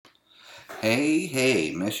Hey, hey,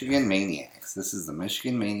 Michigan Maniacs. This is the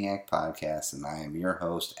Michigan Maniac Podcast, and I am your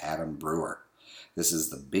host, Adam Brewer. This is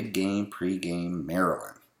the Big Game Pre-Game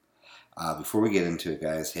Maryland. Before we get into it,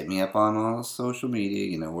 guys, hit me up on all social media.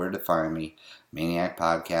 You know where to find me. Maniac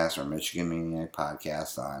Podcast or Michigan Maniac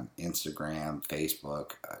Podcast on Instagram,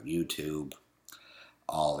 Facebook, YouTube,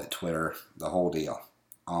 all of it, Twitter, the whole deal.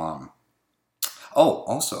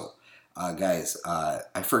 Also, guys,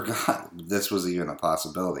 I forgot this was even a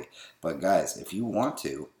possibility. But guys, if you want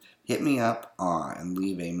to, hit me up and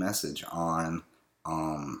leave a message on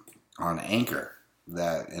Anchor.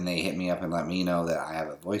 And they hit me up and let me know that I have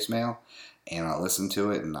a voicemail, and I'll listen to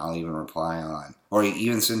it, and I'll even reply on. Or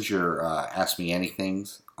even since you're Ask Me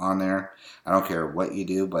Anything's on there, I don't care what you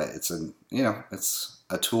do, but it's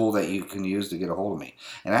a tool that you can use to get a hold of me.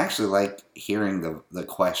 And I actually like hearing the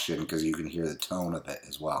question because you can hear the tone of it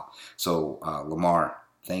as well. So Lamar,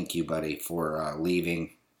 thank you, buddy, for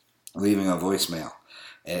leaving a voicemail.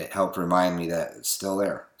 It helped remind me that it's still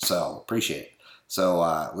there. So appreciate it. So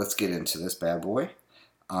let's get into this bad boy.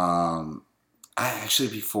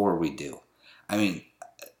 Before we do,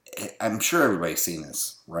 I'm sure everybody's seen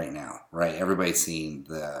this right now, right? Everybody's seen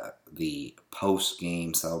the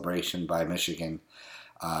post-game celebration by Michigan.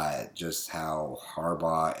 Just how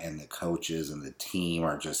Harbaugh and the coaches and the team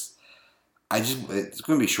are it's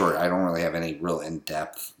going to be short. I don't really have any real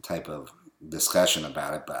in-depth type of discussion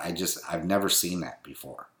about it, but I've never seen that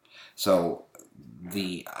before. So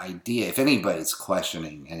the idea, if anybody's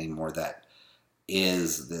questioning anymore that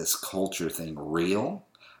is this culture thing real,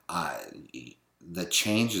 the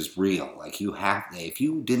change is real. Like if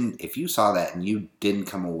you saw that and you didn't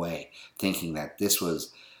come away thinking that this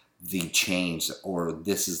was the change or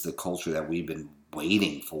this is the culture that we've been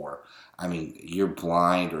waiting for, you're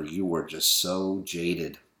blind, or you were just so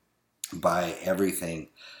jaded by everything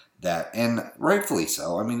and rightfully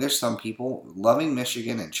so. There's some people loving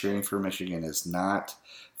Michigan and cheering for Michigan is not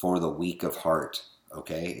for the weak of heart,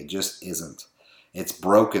 okay? It just isn't. It's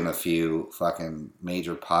broken a few fucking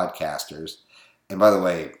major podcasters. And by the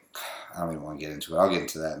way, I don't even want to get into it. I'll get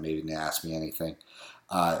into that maybe to Ask Me Anything.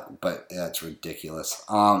 But that's ridiculous.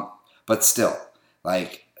 But still,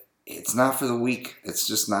 it's not for the weak. It's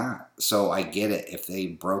just not. So I get it. If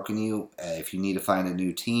they've broken you, if you need to find a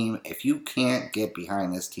new team, if you can't get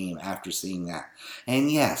behind this team after seeing that.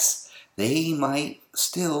 And yes, they might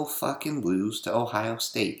still fucking lose to Ohio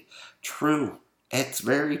State. True. It's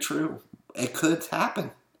very true. It could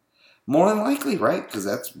happen. More than likely, right?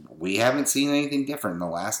 Because we haven't seen anything different in the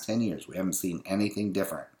last 10 years. We haven't seen anything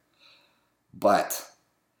different. But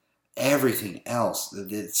everything else,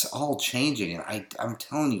 it's all changing. And I'm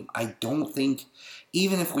telling you, I don't think,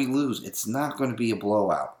 even if we lose, it's not going to be a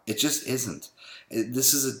blowout. It just isn't.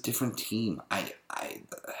 This is a different team. I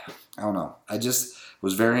don't know. I just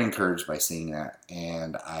was very encouraged by seeing that.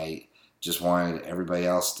 And I just wanted everybody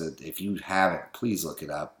else to, if you haven't, please look it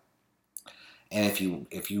up. And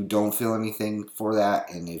if you don't feel anything for that,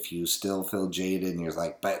 and if you still feel jaded and you're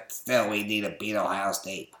like, but still we need to beat Ohio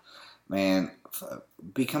State, man,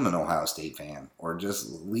 become an Ohio State fan, or just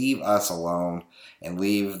leave us alone and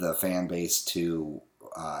leave the fan base to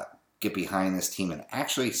get behind this team and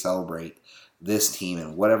actually celebrate this team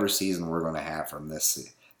in whatever season we're going to have from this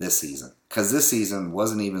season. Because this season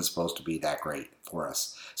wasn't even supposed to be that great for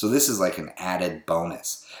us. So this is like an added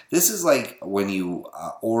bonus. This is like when you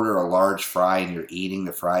order a large fry and you're eating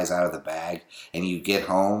the fries out of the bag, and you get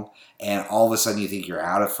home and all of a sudden you think you're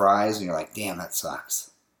out of fries and you're like, damn, that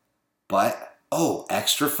sucks. But,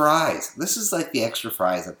 extra fries. This is like the extra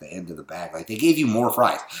fries at the end of the bag. Like, they gave you more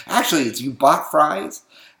fries. Actually, it's you bought fries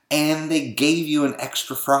and they gave you an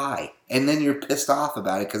extra fry. And then you're pissed off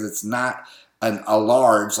about it because it's not a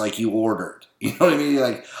large like you ordered. You know what I mean? You're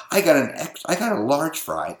like, I got a large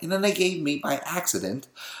fry, and then they gave me by accident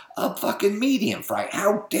a fucking medium fry.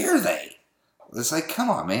 How dare they? It's like,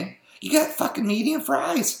 come on, man. You got fucking medium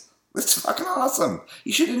fries. It's fucking awesome.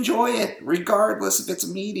 You should enjoy it regardless if it's a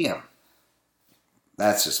medium.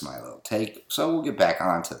 That's just my little take. So we'll get back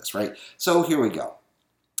onto this, right? So here we go.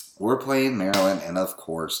 We're playing Maryland, and of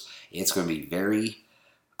course, it's going to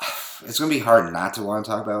be hard not to want to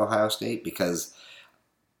talk about Ohio State, because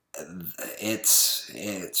it's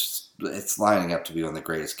lining up to be one of the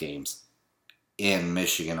greatest games in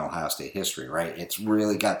Michigan-Ohio State history, right? It's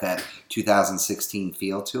really got that 2016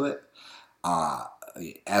 feel to it.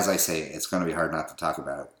 As I say, it's going to be hard not to talk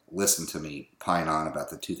about it. Listen to me pine on about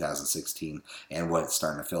the 2016 and what it's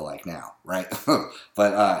starting to feel like now, right?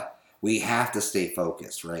 But we have to stay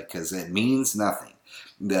focused, right? Because it means nothing.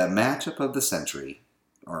 The matchup of the century,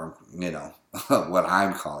 or, what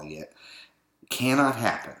I'm calling it, cannot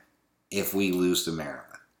happen if we lose to Maryland.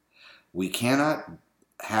 We cannot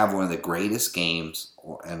have one of the greatest games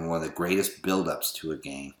and one of the greatest build-ups to a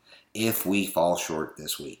game if we fall short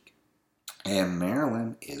this week. And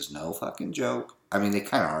Maryland is no fucking joke. I mean, they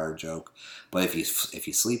kind of are a joke, but if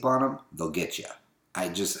you sleep on them, they'll get you. I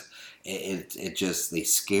just it just they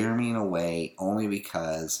scare me in a way only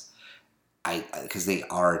because they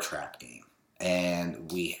are a trap game,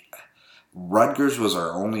 and Rutgers was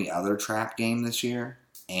our only other trap game this year,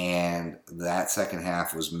 and that second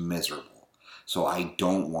half was miserable. So I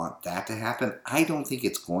don't want that to happen. I don't think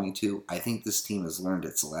it's going to. I think this team has learned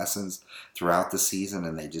its lessons throughout the season,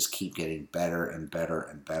 and they just keep getting better and better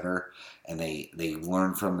and better. And they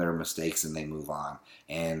learn from their mistakes and they move on.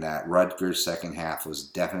 And that Rutgers second half was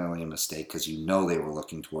definitely a mistake because they were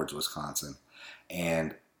looking towards Wisconsin.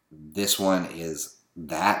 And this one is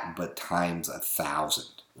that, but times 1,000,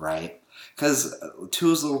 right? Because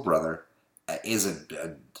Tua's little brother is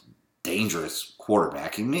a dangerous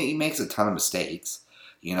quarterback. He makes a ton of mistakes,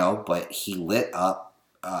 but he lit up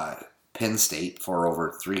Penn State for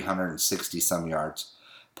over 360 some yards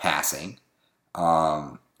passing,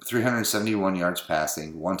 371 yards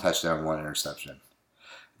passing, 1 touchdown, 1 interception.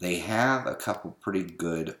 They have a couple pretty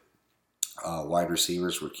good wide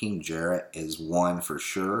receivers. Raheem Jarrett is one for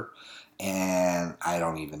sure, and I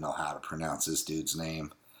don't even know how to pronounce this dude's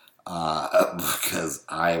name because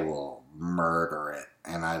I will murder it,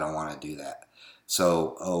 and I don't want to do that.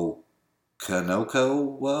 So,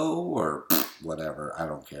 Okanoko, or whatever, I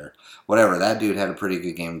don't care. Whatever, that dude had a pretty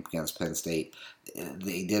good game against Penn State.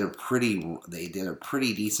 They did a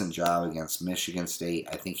pretty decent job against Michigan State.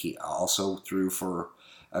 I think he also threw for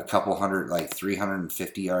a couple hundred, like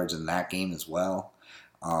 350 yards in that game as well.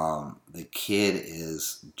 The kid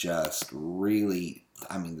is just really,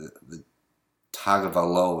 the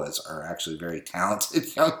Tagovailoas are actually very talented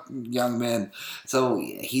young men. So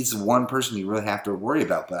he's one person you really have to worry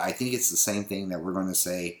about. But I think it's the same thing that we're going to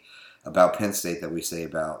say about Penn State that we say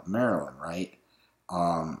about Maryland, right?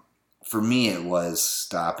 For me, it was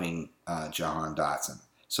stopping Jahan Dotson.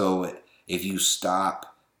 So if you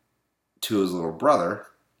stop Tua's little brother,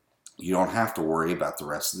 you don't have to worry about the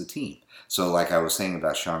rest of the team. So like I was saying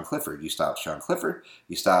about Sean Clifford, you stop Sean Clifford,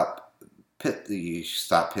 you stop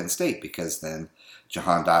Penn State, because then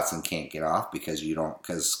Jahan Dotson can't get off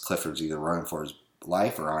because Clifford's either running for his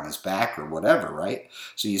life or on his back or whatever, right?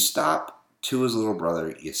 So you stop Tua's little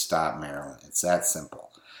brother, you stop Maryland. It's that simple.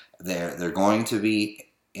 They're going to be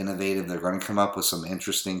innovative. They're going to come up with some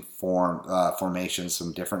interesting formations,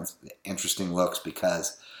 some different interesting looks,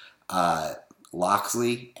 because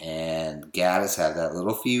Loxley and Gaddis have that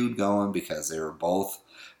little feud going because they were both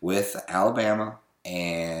with Alabama,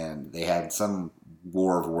 and they had some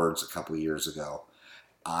war of words a couple of years ago.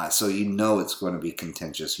 So it's going to be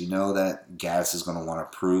contentious. That Gaddis is going to want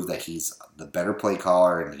to prove that he's the better play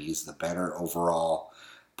caller and he's the better overall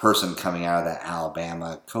person coming out of that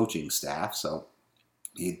Alabama coaching staff. So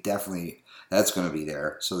that's going to be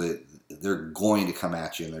there. So that they're going to come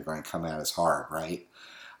at you, and they're going to come at us hard, right?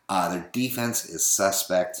 Their defense is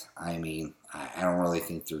suspect. I don't really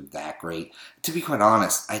think they're that great. To be quite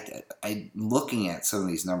honest, I'm looking at some of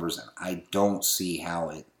these numbers, and I don't see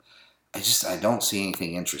I don't see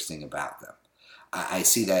anything interesting about them. I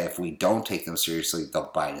see that if we don't take them seriously,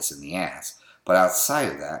 they'll bite us in the ass. But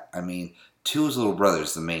outside of that, Tua's little brother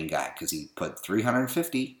is the main guy because he put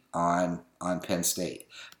 350 on Penn State.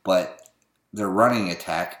 But their running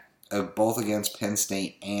attack, both against Penn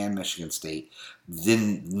State and Michigan State,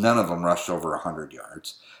 then none of them rushed over 100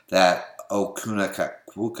 yards. That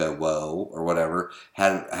Okunakakwuka or whatever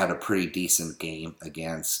had a pretty decent game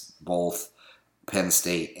against both Penn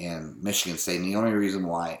State and Michigan State. And the only reason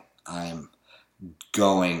why I'm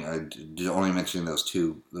only mentioning those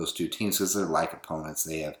two teams because they're like opponents.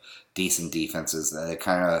 They have decent defenses. They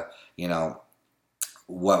kind of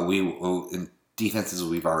in defenses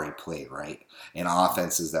we've already played, right? And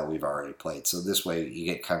offenses that we've already played. So this way you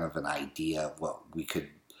get kind of an idea of what we could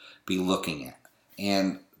be looking at.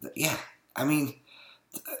 And yeah,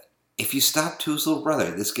 if you stop Tua's little brother,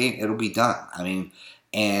 this game, it'll be done.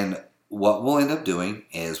 And what we'll end up doing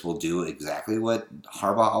is we'll do exactly what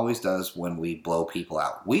Harbaugh always does when we blow people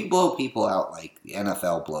out. We blow people out like the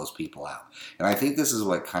NFL blows people out. And I think this is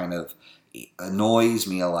what kind of annoys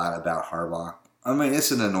me a lot about Harbaugh.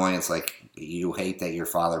 It's an annoyance like you hate that your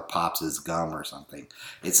father pops his gum or something.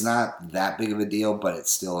 It's not that big of a deal, but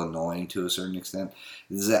it's still annoying to a certain extent.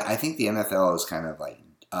 I think the NFL is kind of like,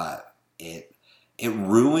 it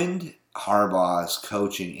ruined Harbaugh's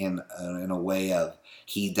coaching in a way of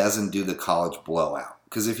he doesn't do the college blowout.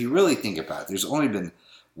 Because if you really think about it, there's only been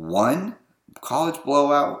one college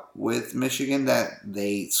blowout with Michigan that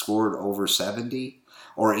they scored over 70.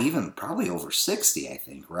 or even probably over 60, I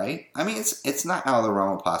think, right? I mean, it's not out of the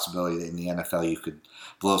realm of possibility that in the NFL you could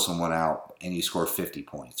blow someone out and you score 50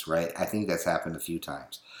 points, right? I think that's happened a few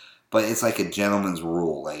times. But it's like a gentleman's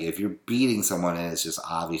rule. Like, if you're beating someone and it's just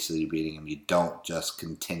obviously you're beating them, you don't just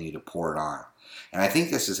continue to pour it on. And I think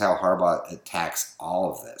this is how Harbaugh attacks all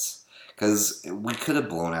of this. Because we could have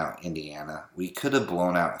blown out Indiana. We could have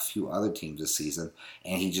blown out a few other teams this season,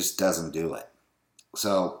 and he just doesn't do it.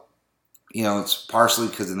 So, it's partially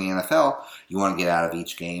because in the NFL, you want to get out of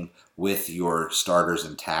each game with your starters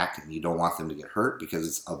intact, and you don't want them to get hurt because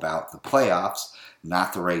it's about the playoffs,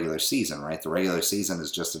 not the regular season, right? The regular season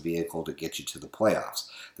is just a vehicle to get you to the playoffs.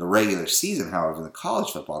 The regular season, however, in the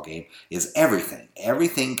college football game is everything.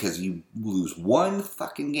 Everything, because you lose one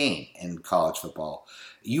fucking game in college football.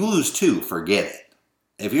 You lose two, forget it.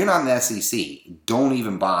 If you're not in the SEC, don't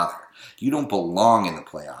even bother. You don't belong in the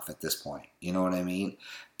playoff at this point. You know what I mean?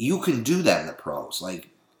 You can do that in the pros. Like,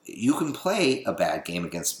 you can play a bad game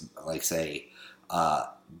against, like, say,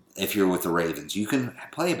 if you're with the Ravens, you can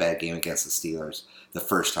play a bad game against the Steelers the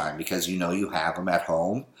first time because you have them at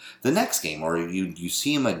home the next game, or you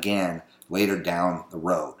see them again later down the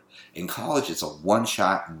road. In college, it's a one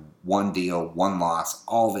shot, one deal, one loss.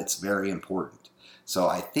 All of it's very important. So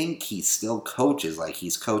I think he still coaches like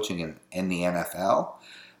he's coaching in the NFL.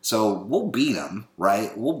 So we'll beat them,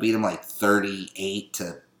 right? We'll beat them like 38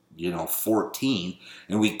 to 14,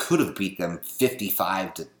 and we could have beat them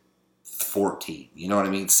 55 to 14. You know what I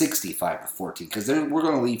mean? 65 to 14, because we're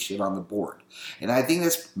going to leave shit on the board. And I think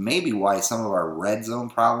that's maybe why some of our red zone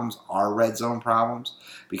problems are red zone problems,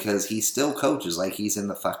 because he still coaches like he's in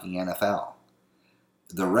the fucking NFL.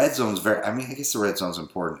 The red zone's I guess the red zone's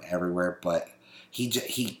important everywhere, but he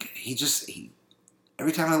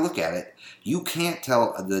every time I look at it, you can't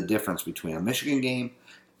tell the difference between a Michigan game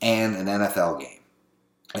and an NFL game.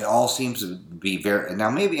 It all seems to be very. Now,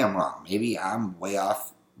 maybe I'm wrong. Maybe I'm way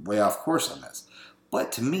off course on this.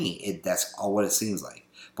 But to me, that's all what it seems like.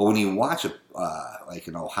 But when you watch like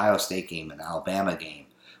an Ohio State game, an Alabama game,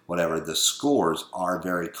 whatever, the scores are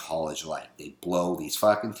very college-like. They blow these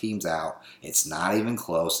fucking teams out. It's not even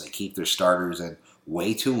close. They keep their starters in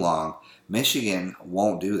way too long. Michigan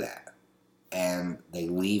won't do that. And they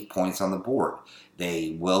leave points on the board.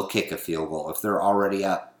 They will kick a field goal if they're already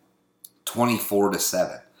up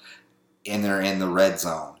 24-7, and they're in the red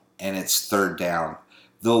zone, and it's third down.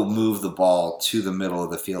 They'll move the ball to the middle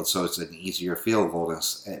of the field so it's an easier field goal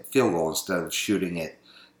instead of shooting it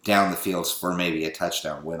down the field for maybe a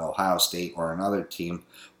touchdown. When Ohio State or another team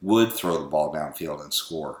would throw the ball downfield and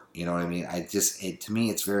score, you know what I mean? To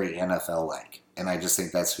me, it's very NFL-like, and I just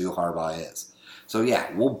think that's who Harbaugh is. So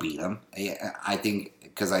yeah, we'll beat them. I think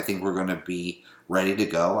we're going to be ready to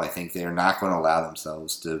go. I think they're not going to allow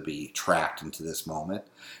themselves to be trapped into this moment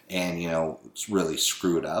and, really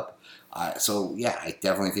screw it up. So, yeah, I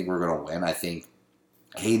definitely think we're going to win. I think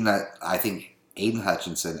Aiden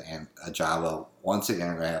Hutchinson and Ojabo, once again,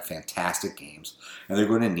 are going to have fantastic games, and they're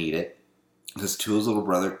going to need it because Tua's little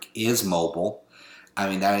brother is mobile. I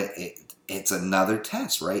mean, it's another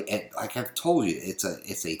test, right? And like I've told you, it's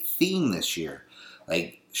a theme this year.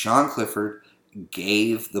 Like, Sean Clifford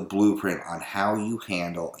gave the blueprint on how you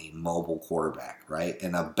handle a mobile quarterback, right?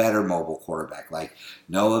 And a better mobile quarterback. Like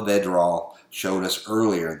Noah Vedral showed us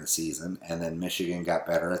earlier in the season, and then Michigan got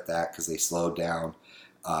better at that because they slowed down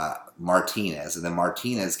Martinez. And then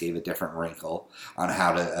Martinez gave a different wrinkle on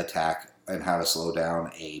how to attack and how to slow down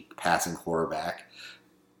a passing quarterback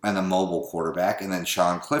and a mobile quarterback. And then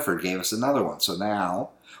Sean Clifford gave us another one. So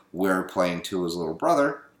now we're playing Tua's little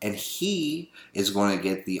brother, and he is going to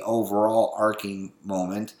get the overall arcing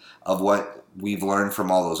moment of what we've learned from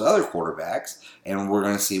all those other quarterbacks, and we're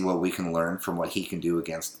going to see what we can learn from what he can do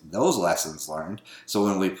against those lessons learned. So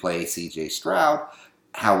when we play C.J. Stroud,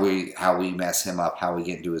 how we mess him up, how we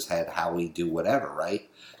get into his head, how we do whatever, right?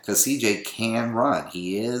 Because C.J. can run.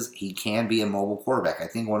 He can be a mobile quarterback. I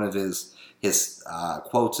think one of his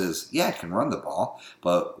quotes is, yeah, I can run the ball,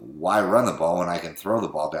 but why run the ball when I can throw the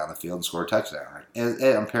ball down the field and score a touchdown? Right?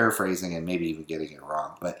 I'm paraphrasing and maybe even getting it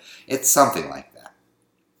wrong, but it's something like that.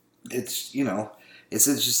 It's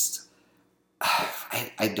just,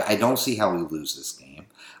 I don't see how we lose this game.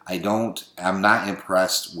 I'm not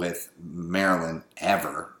impressed with Maryland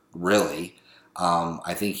ever, really.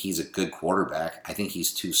 I think he's a good quarterback. I think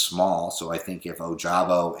he's too small, so I think if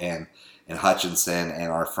Ojabo and Hutchinson and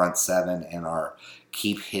our front seven and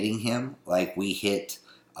keep hitting him like we hit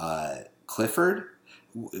Clifford,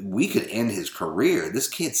 we could end his career. This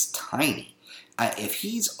kid's tiny. If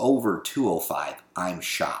he's over 205, I'm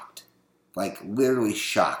shocked. Like, literally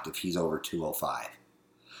shocked if he's over 205.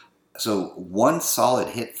 So one solid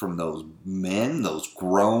hit from those men, those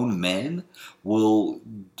grown men, will,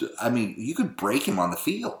 I mean, you could break him on the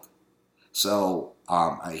field. So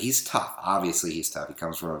he's tough. Obviously, he's tough. He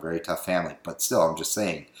comes from a very tough family. But still, I'm just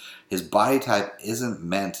saying, his body type isn't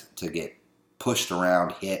meant to get pushed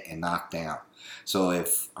around, hit, and knocked down. So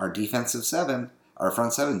if our defensive seven, our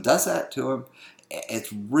front seven, does that to him,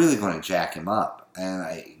 it's really going to jack him up.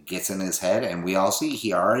 And it gets in his head, and we all see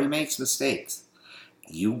he already makes mistakes.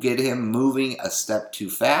 You get him moving a step too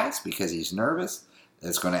fast because he's nervous,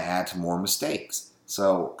 it's going to add to more mistakes.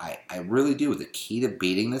 So I really do. The key to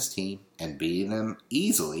beating this team and beating them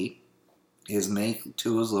easily is make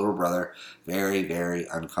Tua's little brother very, very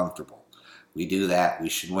uncomfortable. We do that, we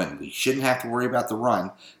should win. We shouldn't have to worry about the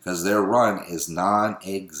run because their run is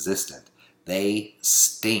non-existent. They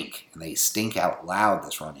stink, and they stink out loud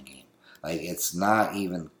this running game. Like, it's not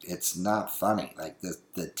funny. Like,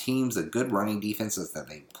 the teams, the good running defenses that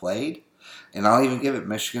they played, and I'll even give it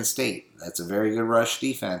Michigan State. That's a very good rush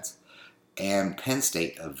defense. And Penn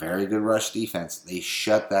State, a very good rush defense. They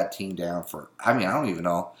shut that team down for, I don't even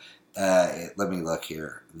know. Let me look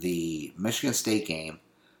here. The Michigan State game,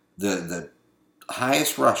 the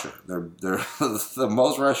highest rusher, the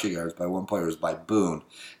most rushing yards by one player was by Boone,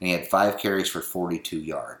 and he had 5 carries for 42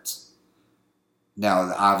 yards.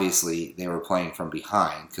 Now, obviously, they were playing from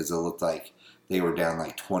behind because it looked like they were down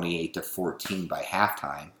like 28-14 by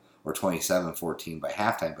halftime, or 27-14 by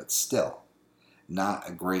halftime, but still, not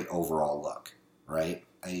a great overall look, right?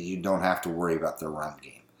 You don't have to worry about the run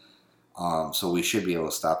game. So we should be able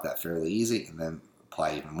to stop that fairly easy and then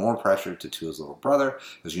apply even more pressure to Tua's little brother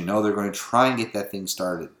because you know they're going to try and get that thing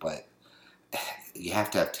started, but you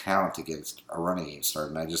have to have talent to get a running game started,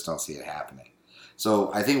 and I just don't see it happening.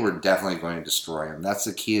 So I think we're definitely going to destroy him. That's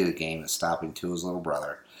the key to the game, is stopping Tua's little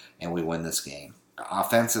brother, and we win this game.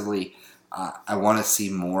 Offensively, I want to see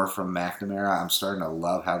more from McNamara. I'm starting to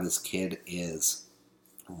love how this kid is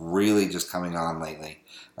really just coming on lately.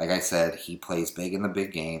 Like I said, he plays big in the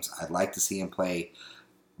big games. I'd like to see him play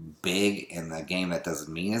big in the game that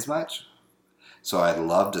doesn't mean as much. So I'd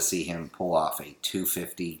love to see him pull off a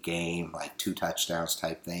 250 game, like 2 touchdowns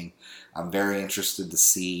type thing. I'm very interested to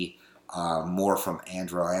see more from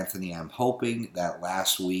Andrew Anthony. I'm hoping that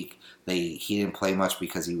last week he didn't play much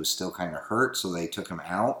because he was still kind of hurt, so they took him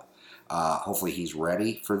out. Hopefully he's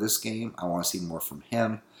ready for this game. I want to see more from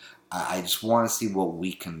him. I just want to see what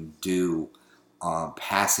we can do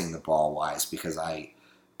passing the ball wise, because I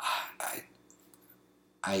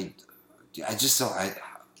just don't.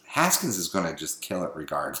 Haskins is going to just kill it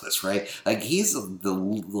regardless, right? Like, he's the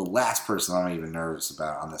last person I'm even nervous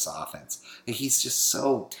about on this offense. Like, he's just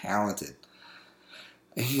so talented.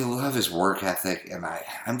 And you love his work ethic, and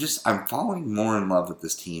I'm falling more in love with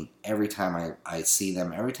this team every time I see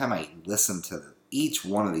them, every time I listen to each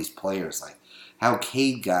one of these players, like how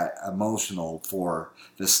Cade got emotional for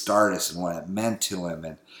the Stardust and what it meant to him.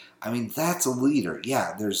 And that's a leader.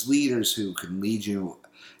 Yeah, there's leaders who can lead you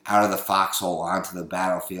out of the foxhole onto the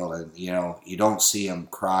battlefield, and you don't see them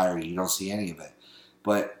cry or you don't see any of it.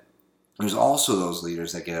 But there's also those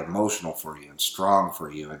leaders that get emotional for you and strong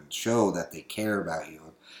for you and show that they care about you.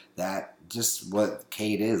 And that just what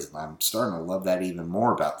Cade is, and I'm starting to love that even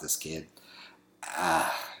more about this kid.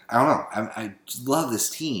 I don't know. I love this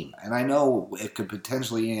team, and I know it could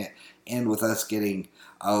potentially end with us getting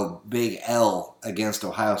a big L against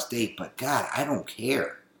Ohio State, but God, I don't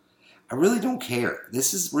care. I really don't care.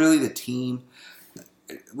 This is really the team.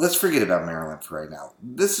 Let's forget about Maryland for right now.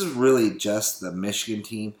 This is really just the Michigan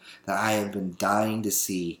team that I have been dying to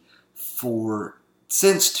see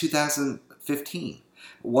since 2015.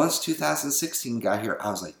 Once 2016 got here, I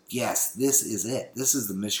was like, yes, this is it. This is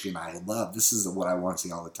the Michigan I love. This is what I want to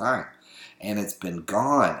see all the time. And it's been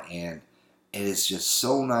gone, and it is just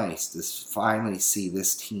so nice to finally see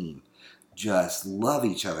this team just love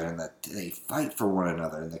each other, and that they fight for one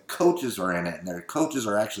another, and the coaches are in it, and their coaches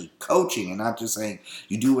are actually coaching and not just saying,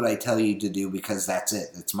 you do what I tell you to do because that's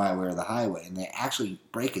it. It's my way or the highway. And they actually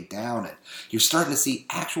break it down, and you're starting to see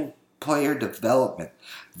actual player development.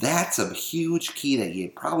 That's a huge key that you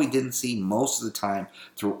probably didn't see most of the time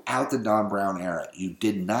throughout the Don Brown era. You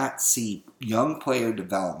did not see young player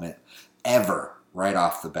development ever right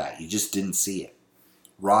off the bat. You just didn't see it.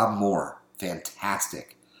 Rob Moore,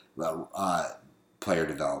 fantastic player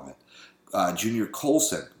development. Junior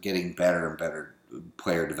Colson getting better and better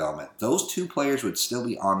player development. Those 2 players would still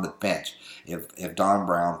be on the bench if Don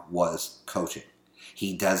Brown was coaching.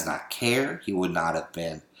 He does not care. He would not have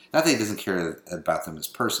been. Not that he doesn't care about them as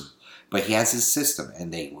persons, but he has his system,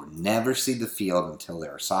 and they would never see the field until they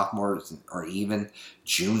were sophomores or even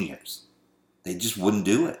juniors. They just wouldn't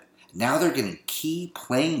do it. Now they're getting key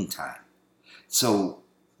playing time. So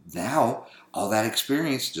now all that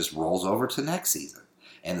experience just rolls over to next season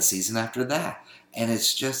and the season after that. And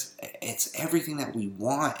it's everything that we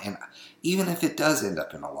want. And even if it does end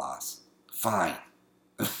up in a loss, fine.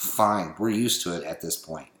 Fine. We're used to it at this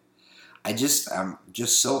point. I'm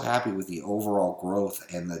just so happy with the overall growth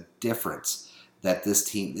and the difference that this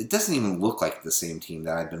team, it doesn't even look like the same team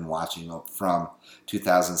that I've been watching from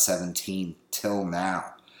 2017 till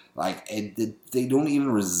now. Like, they don't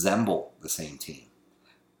even resemble the same team.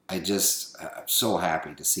 I'm so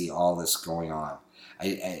happy to see all this going on.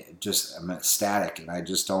 I'm ecstatic, and I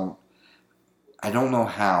don't know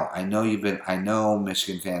how. I know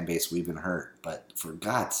Michigan fan base, we've been hurt, but for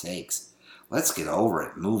God's sakes, let's get over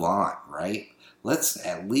it, move on, right? Let's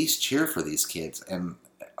at least cheer for these kids and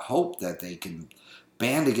hope that they can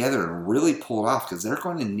band together and really pull it off, because they're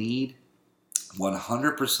going to need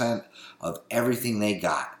 100% of everything they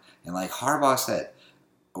got. And like Harbaugh said,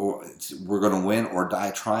 or we're going to win or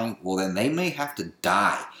die trying. Well, then they may have to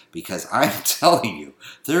die, because I'm telling you,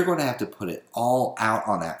 they're going to have to put it all out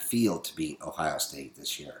on that field to beat Ohio State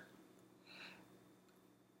this year.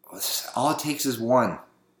 All it takes is one.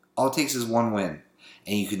 All it takes is one win,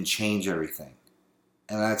 and you can change everything.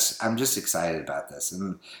 And I'm just excited about this.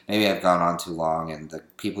 And maybe I've gone on too long, and the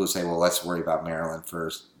people who say, well, let's worry about Maryland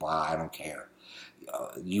first, blah, I don't care.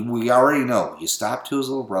 We already know, you stop Tua's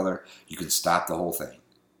little brother, you can stop the whole thing.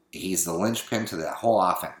 He's the linchpin to that whole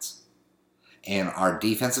offense. And our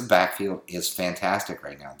defensive backfield is fantastic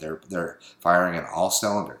right now. They're firing on all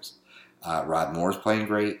cylinders. Rod Moore's playing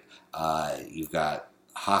great. You've got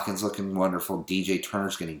Hawkins looking wonderful. DJ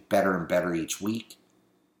Turner's getting better and better each week.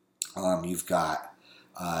 You've got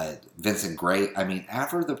Vincent Gray. I mean,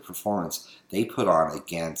 after the performance they put on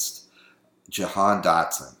against Jahan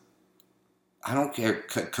Dotson, I don't care,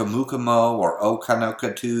 Kamukamo or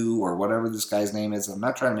Okanokatu or whatever this guy's name is. I'm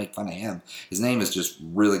not trying to make fun of him. His name is just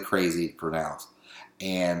really crazy to pronounce.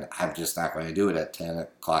 And I'm just not going to do it at 10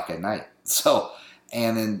 o'clock at night. So,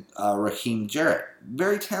 and then Raheem Jarrett.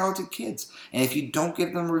 Very talented kids. And if you don't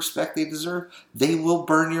give them the respect they deserve, they will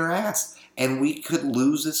burn your ass. And we could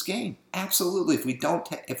lose this game. Absolutely. If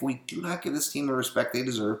we do not give this team the respect they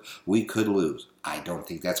deserve, we could lose. I don't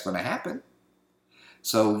think that's going to happen.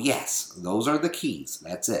 So, yes, those are the keys.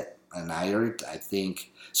 That's it. And I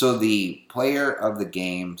think, so the player of the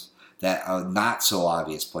games, that not so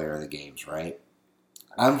obvious player of the games, right?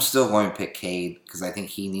 I'm still going to pick Cade, because I think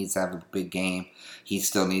he needs to have a big game. He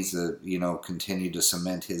still needs to, continue to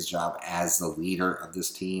cement his job as the leader of this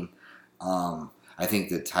team. I think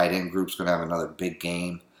the tight end group's going to have another big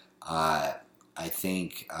game. I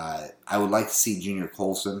think I would like to see Junior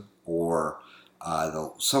Colson or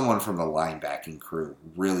someone from the linebacking crew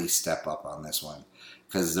really step up on this one,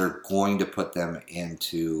 because they're going to put them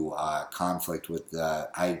into conflict with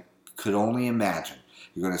I could only imagine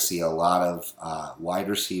you're going to see a lot of wide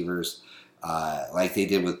receivers like they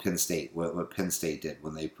did with Penn State, what Penn State did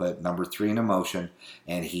when they put number 3 in motion,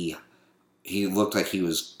 and he looked like he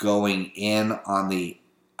was going in on the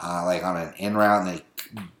like on an in route, and they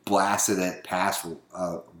blasted it past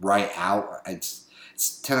right out. It's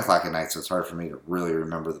 10 o'clock at night, so it's hard for me to really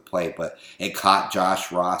remember the play, but it caught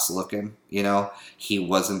Josh Ross looking, he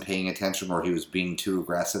wasn't paying attention, or he was being too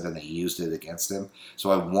aggressive, and they used it against him. So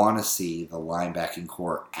I want to see the linebacking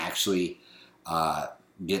core actually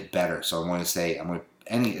get better. So I'm going to say, players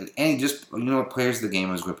of the game,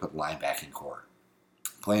 I was going to put linebacking core.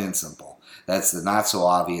 Plain and simple. That's the not so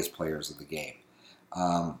obvious players of the game.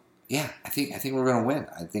 I think we're going to win.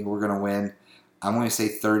 I think we're going to win. I'm going to say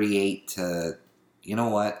 38 to... You know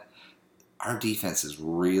what? Our defense is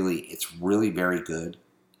really very good.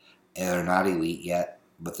 And they're not elite yet,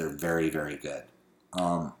 but they're very, very good.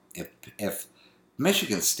 If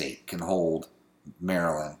Michigan State can hold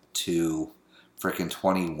Maryland to freaking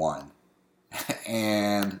 21,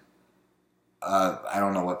 and I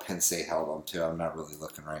don't know what Penn State held them to. I'm not really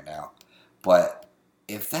looking right now. But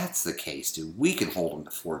if that's the case, dude, we can hold them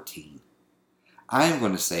to 14. I'm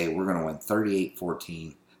going to say we're going to win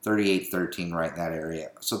 38-14. 38-13 right in that area.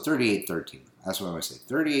 So 38-13. That's what I'm going to say.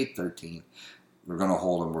 38-13. We're going to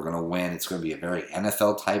hold them. We're going to win. It's going to be a very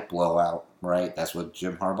NFL-type blowout, right? That's what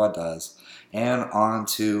Jim Harbaugh does. And on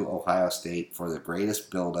to Ohio State for the greatest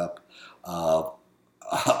buildup of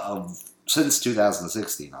since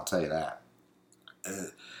 2016. I'll tell you that.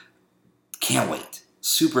 Can't wait.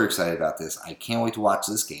 Super excited about this. I can't wait to watch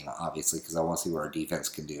this game, obviously, because I want to see what our defense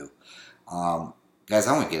can do. Guys,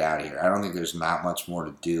 I want to get out of here. I don't think there's not much more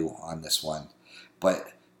to do on this one.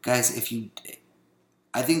 But, guys,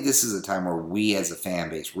 I think this is a time where we as a fan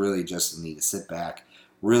base really just need to sit back,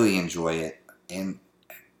 really enjoy it. And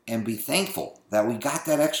and be thankful that we got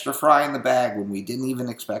that extra fry in the bag when we didn't even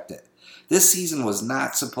expect it. This season was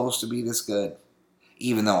not supposed to be this good,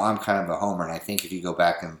 even though I'm kind of a homer. And I think if you go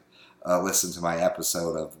back and listen to my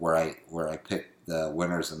episode of where I picked the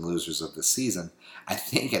winners and losers of the season, I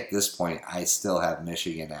think at this point I still have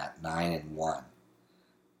Michigan at 9-1.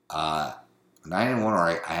 9-1,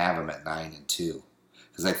 or I have them at 9-2,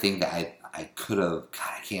 because I think that I could have. God,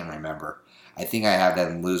 I can't remember. I think I have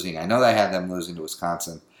them losing. I know that I had them losing to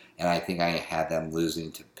Wisconsin, and I think I had them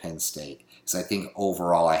losing to Penn State. So I think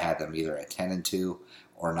overall I had them either at 10-2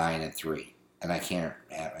 or 9-3, and I can't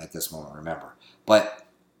at this moment remember. But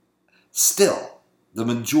still, the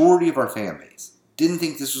majority of our fan base didn't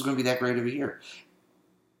think this was going to be that great of a year,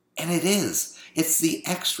 and it is. It's the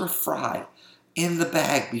extra fry in the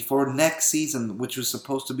bag before next season, which was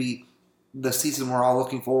supposed to be the season we're all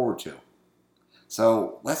looking forward to.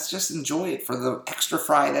 So let's just enjoy it for the extra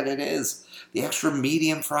fry that it is, the extra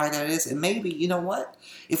medium fry that it is. And maybe, you know what?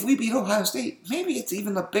 If we beat Ohio State, maybe it's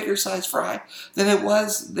even a bigger size fry than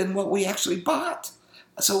what we actually bought.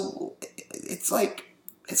 So it's like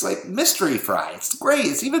mystery fry. It's great.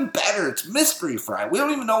 It's even better. It's mystery fry. We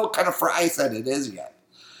don't even know what kind of fries that it is yet.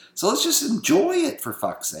 So let's just enjoy it, for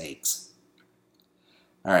fuck's sakes.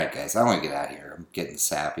 All right, guys, I want to get out of here. I'm getting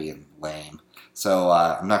sappy and lame. So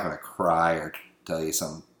I'm not going to cry or tell you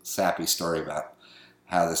some sappy story about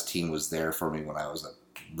how this team was there for me when I was a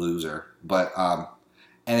loser. But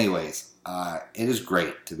anyways, it is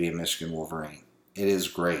great to be a Michigan Wolverine. It is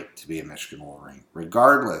great to be a Michigan Wolverine,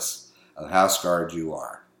 regardless of how scarred you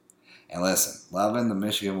are. And listen, loving the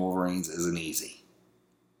Michigan Wolverines isn't easy.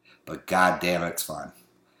 But goddamn, it's fun.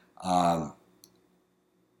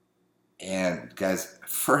 And guys,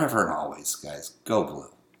 forever and always, guys, go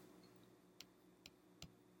blue.